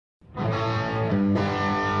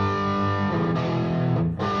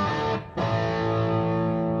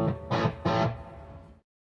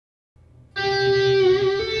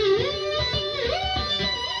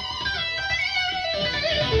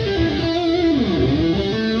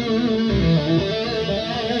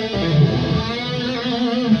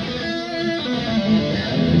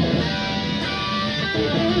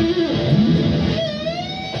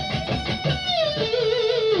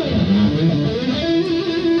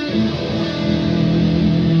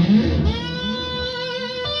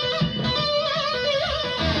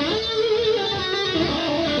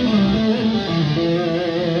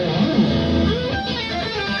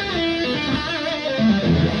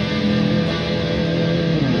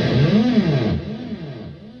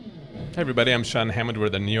Hey everybody, I'm Sean Hammond. We're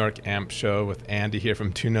at the New York Amp Show with Andy here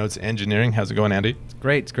from Two Notes Engineering. How's it going, Andy?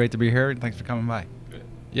 Great. It's great to be here. Thanks for coming by. Good.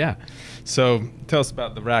 Yeah. So tell us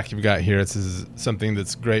about the rack you've got here. This is something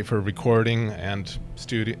that's great for recording and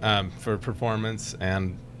studio, for performance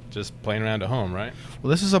and just playing around at home, right? Well,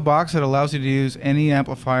 this is a box that allows you to use any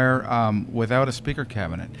amplifier without a speaker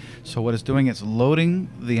cabinet. So what it's doing, it's loading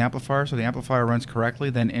the amplifier so the amplifier runs correctly,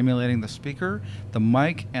 then emulating the speaker, the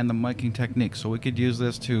mic, and the miking technique. So we could use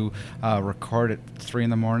this to record at 3 in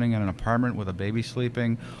the morning in an apartment with a baby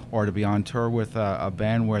sleeping, or to be on tour with a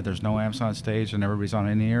band where there's no amps on stage and everybody's on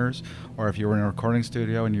in-ears, or if you were in a recording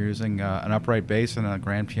studio and you're using an upright bass and a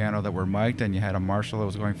grand piano that were mic'd and you had a Marshall that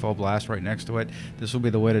was going full blast right next to it, this will be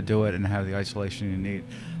the way to do it and have the isolation you need.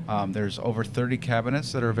 There's over 30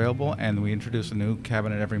 cabinets that are available, and we introduce a new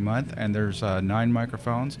cabinet every month, and there's 9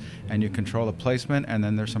 microphones, and you control the placement, and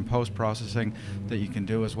then there's some post-processing that you can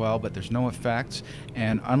do as well, but there's no effects.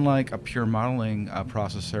 And unlike a pure modeling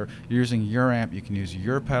processor, you're using your amp, you can use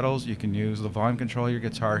your pedals, you can use the volume control of your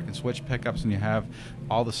guitar, you can switch pickups, and you have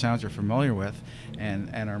all the sounds you're familiar with.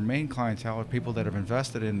 And our main clientele are people that have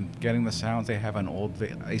invested in getting the sounds. They have an old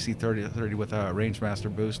AC30 with a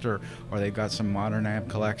Rangemaster booster, or they've got some modern amp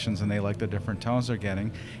collections and they like the different tones they're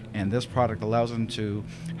getting. And this product allows them to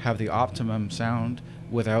have the optimum sound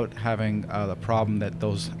without having the problem that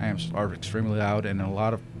those amps are extremely loud, and in a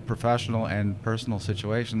lot of professional and personal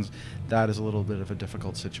situations, that is a little bit of a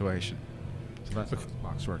difficult situation. So that's how this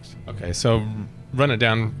box works. Okay, so run it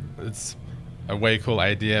down. It's a way cool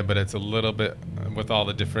idea, but it's a little bit with all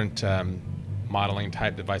the different modeling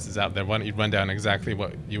type devices out there. Why don't you run down exactly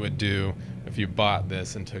what you would do if you bought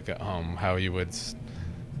this and took it home, how you would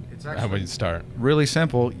start? Really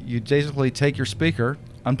simple. You basically take your speaker,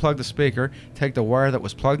 unplug the speaker, take the wire that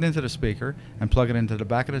was plugged into the speaker and plug it into the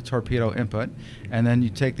back of the Torpedo input, and then you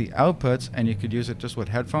take the outputs and you could use it just with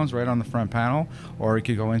headphones right on the front panel, or you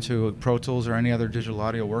could go into Pro Tools or any other digital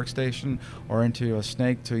audio workstation, or into a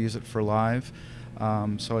Snake to use it for live.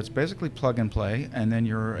 So it's basically plug and play, and then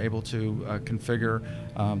you're able to configure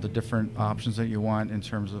the different options that you want in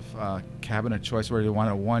terms of cabinet choice, whether you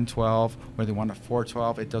want a 112, whether you want a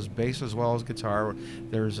 412. It does bass as well as guitar.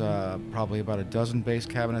 There's probably about a dozen bass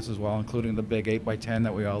cabinets as well, including the big 8x10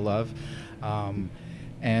 that we all love.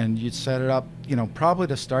 And you'd set it up, you know, probably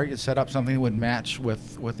to start, you'd set up something that would match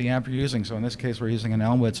with the amp you're using. So in this case, we're using an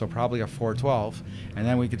Elmwood, so probably a 412. And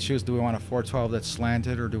then we could choose, do we want a 412 that's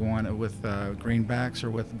slanted, or do we want it with greenbacks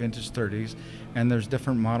or with vintage 30s? And there's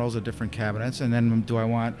different models of different cabinets. And then do I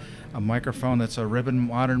want a microphone that's a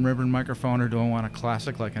modern ribbon microphone, or do I want a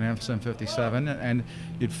classic like an SM57? And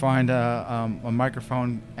you'd find a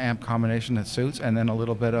microphone amp combination that suits, and then a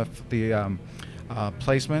little bit of the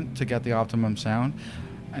placement to get the optimum sound.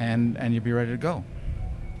 And you'd be ready to go.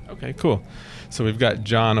 Okay, cool. So we've got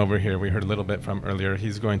John over here. We heard a little bit from earlier.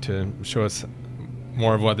 He's going to show us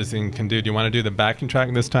more of what this thing can do. Do you want to do the backing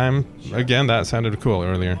track this time? Sure. Again, that sounded cool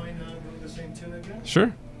earlier. Mind the same tune again? Sure.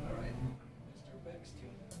 All right. Mr. Beck's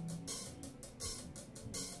tune.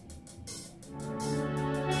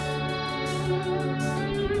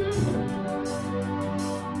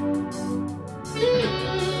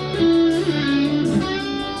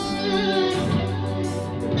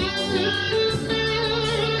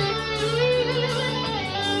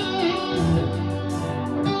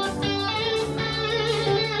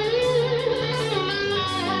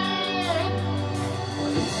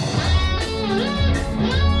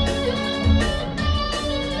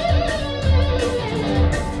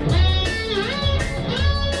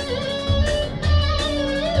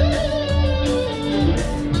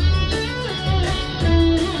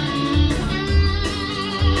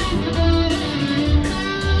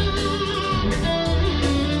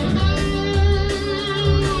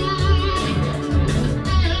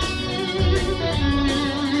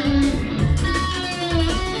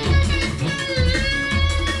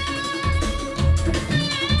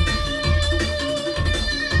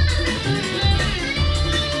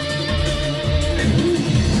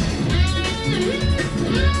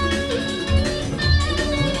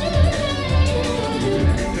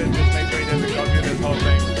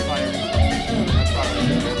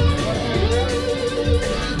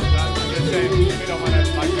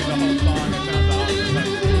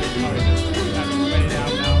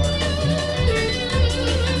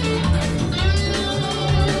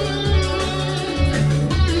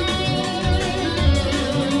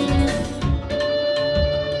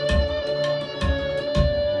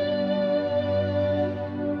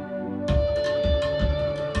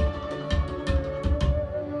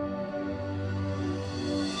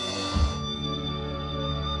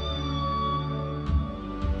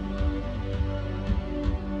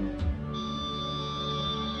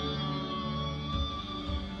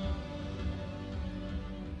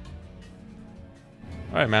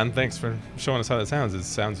 All right, man. Thanks for showing us how that sounds. It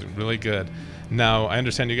sounds really good. Now, I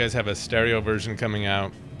understand you guys have a stereo version coming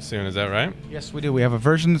out soon. Is that right? Yes, we do. We have a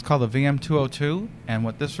version that's called the VM202, and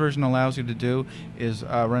what this version allows you to do is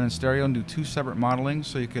run in stereo and do 2 separate modelings.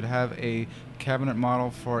 So you could have a cabinet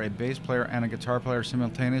model for a bass player and a guitar player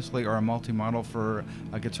simultaneously, or a multi-model for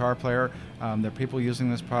a guitar player. There are people using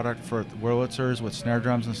this product for Wurlitzers with snare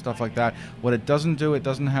drums and stuff like that. What it doesn't do, it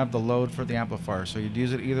doesn't have the load for the amplifier. So you'd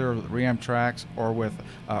use it either with reamp tracks or with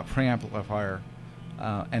preamplifier.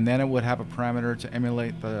 And then it would have a parameter to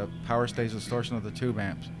emulate the power stage distortion of the tube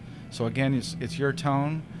amps. So again, it's your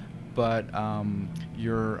tone, but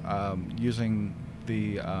you're using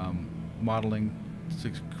the modeling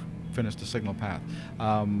to finish the signal path.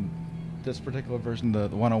 This particular version, the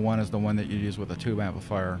 101, is the one that you use with a tube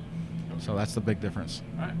amplifier. So that's the big difference.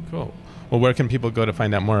 All right, cool. Well, where can people go to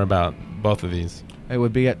find out more about both of these? It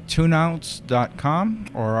would be at tuneouts.com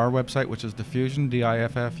or our website, which is diffusion,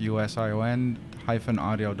 DIFFUSION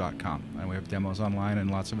 -audio.com. And we have demos online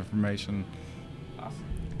and lots of information. Awesome.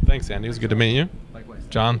 Thanks, Andy. It was good to meet you. Likewise.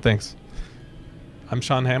 John, thanks. I'm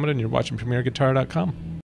Sean Hammond, and you're watching PremierGuitar.com.